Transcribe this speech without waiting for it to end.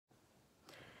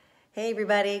Hey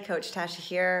everybody, Coach Tasha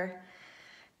here.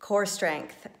 Core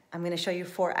strength. I'm going to show you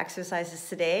 4 exercises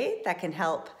today that can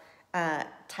help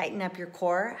tighten up your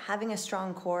core. Having a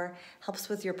strong core helps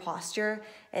with your posture.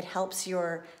 It helps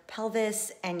your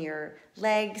pelvis and your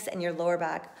legs and your lower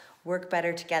back work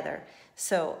better together.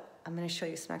 So I'm going to show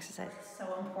you some exercises.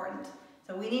 So important.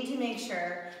 So we need to make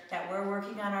sure that we're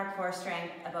working on our core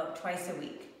strength about twice a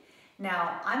week.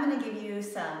 Now I'm going to give you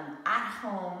some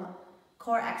at-home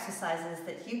core exercises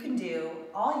that you can do.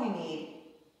 All you need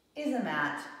is a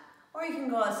mat, or you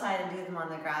can go outside and do them on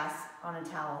the grass on a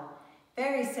towel.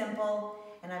 Very simple,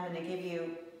 and I'm going to give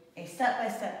you a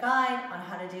step-by-step guide on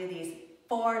how to do these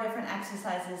 4 different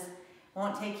exercises.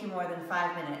 Won't take you more than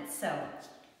 5 minutes. So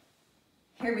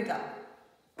here we go.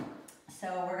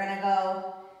 So we're going to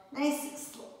go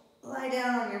nice, lie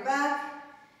down on your back.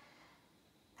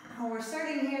 When we're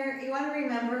starting here, you want to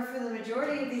remember for the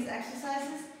majority of these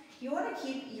exercises, you want to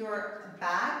keep your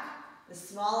back, the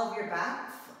small of your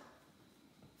back,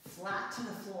 flat to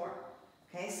the floor.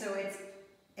 Okay, so if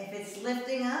it's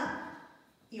lifting up,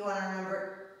 you want to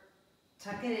remember,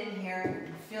 tuck it in here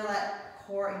and feel that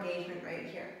core engagement right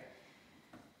here.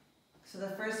 So the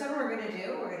first one we're going to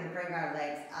do, we're going to bring our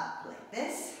legs up like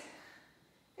this.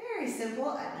 Very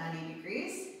simple at 90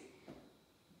 degrees.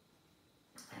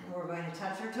 And we're going to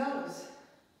touch our toes.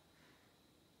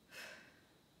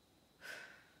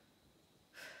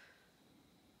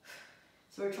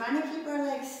 So we're trying to keep our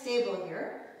legs stable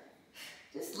here.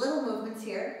 Just little movements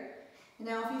here. And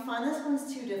now if you find this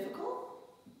one's too difficult,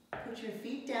 put your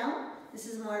feet down. This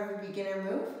is more of a beginner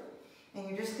move. And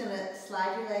you're just gonna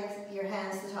slide your legs, your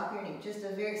hands to the top of your knee. Just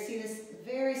see this,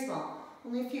 very small,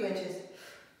 only a few inches.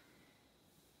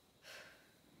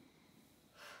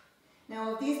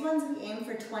 Now with these ones, we aim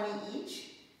for 20 each.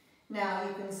 Now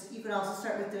you can also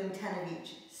start with doing 10 of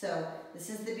each. So this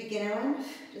is the beginner one,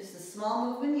 just a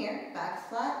small movement here, back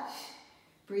flat,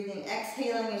 breathing,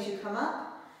 exhaling as you come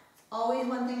up. It's always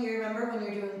one thing you remember when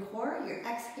you're doing core, you're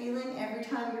exhaling every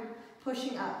time you're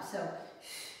pushing up. So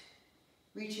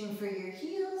reaching for your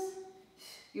heels,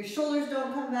 your shoulders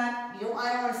don't come back, I don't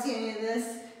want to see any of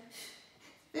this.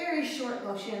 Very short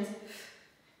motions,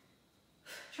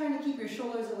 trying to keep your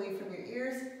shoulders away from your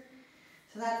ears.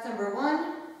 So that's number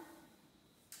 1.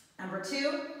 Number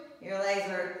 2, your legs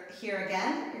are here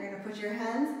again. You're going to put your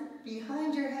hands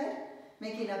behind your head,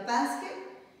 making a basket.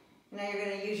 Now you're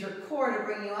going to use your core to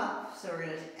bring you up. So we're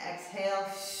going to exhale.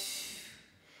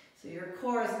 So your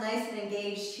core is nice and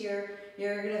engaged here.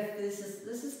 You're going to, this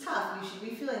is tough. You should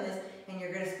be feeling this. And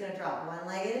you're just going to drop one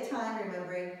leg at a time,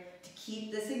 remembering to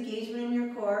keep this engagement in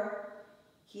your core.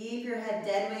 Keep your head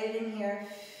dead weighted in here.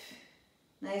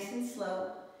 Nice and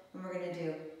slow. And we're going to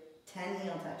do 10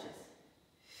 heel touches.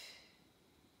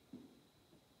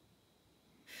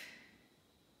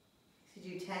 So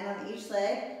do 10 on each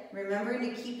leg.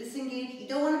 Remembering to keep this engaged. You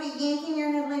don't want to be yanking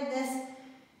your head like this.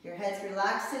 Your head's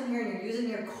relaxed in here and you're using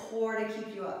your core to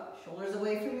keep you up. Shoulders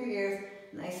away from your ears.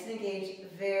 Nice and engaged.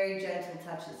 Very gentle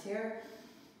touches here.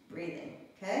 Breathing.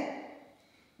 Okay?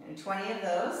 And 20 of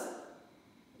those.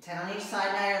 10 on each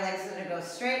side. Now your legs are going to go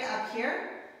straight up here.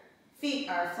 Feet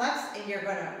are flexed and you're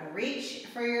going to reach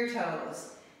for your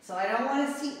toes. So I don't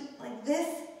want to see like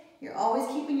this. You're always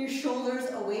keeping your shoulders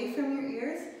away from your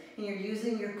ears and you're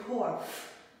using your core.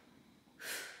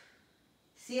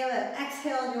 See how that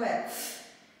exhale your way.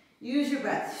 Use your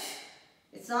breath.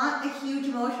 It's not a huge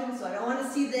motion, so I don't want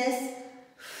to see this.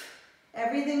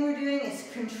 Everything we're doing is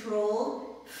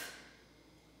controlled.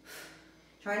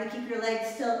 Trying to keep your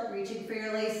legs still, reaching for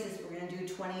your laces. We're going to do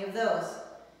 20 of those.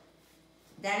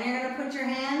 Then you're going to put your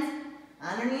hands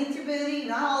underneath your booty,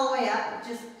 not all the way up,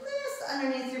 just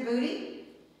underneath your booty.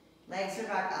 Legs are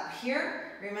back up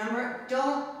here. Remember,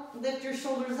 don't lift your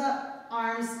shoulders up,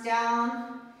 arms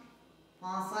down,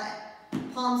 palms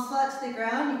flat to the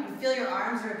ground. You can feel your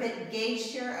arms are a bit engaged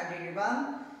here under your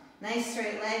bum. Nice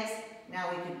straight legs. Now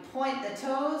we can point the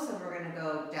toes, and we're going to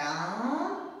go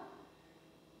down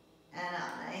and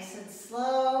up, nice and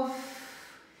slow.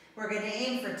 We're going to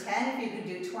aim for 10. If you can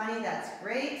do 20, that's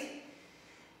great.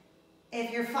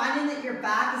 If you're finding that your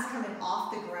back is coming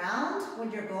off the ground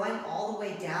when you're going all the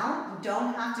way down, you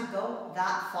don't have to go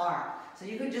that far. So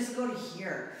you could just go to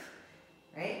here,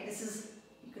 right?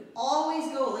 You could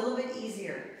always go a little bit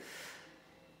easier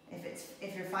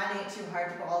if you're finding it too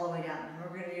hard to go all the way down. And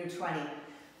we're going to do 20.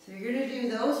 So you're going to do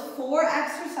those 4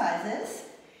 exercises,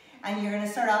 and you're going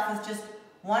to start off with just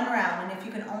 1 round. And if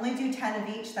you can only do 10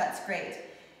 of each, that's great.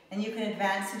 And you can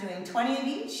advance to doing 20 of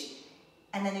each,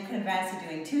 and then you can advance to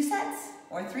doing 2 sets,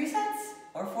 or 3 sets,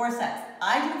 or 4 sets.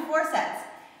 I do 4 sets,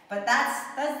 but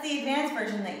that's the advanced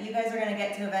version that you guys are going to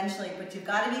get to eventually. But you've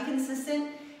got to be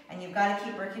consistent, and you've got to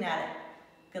keep working at it.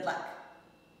 Good luck.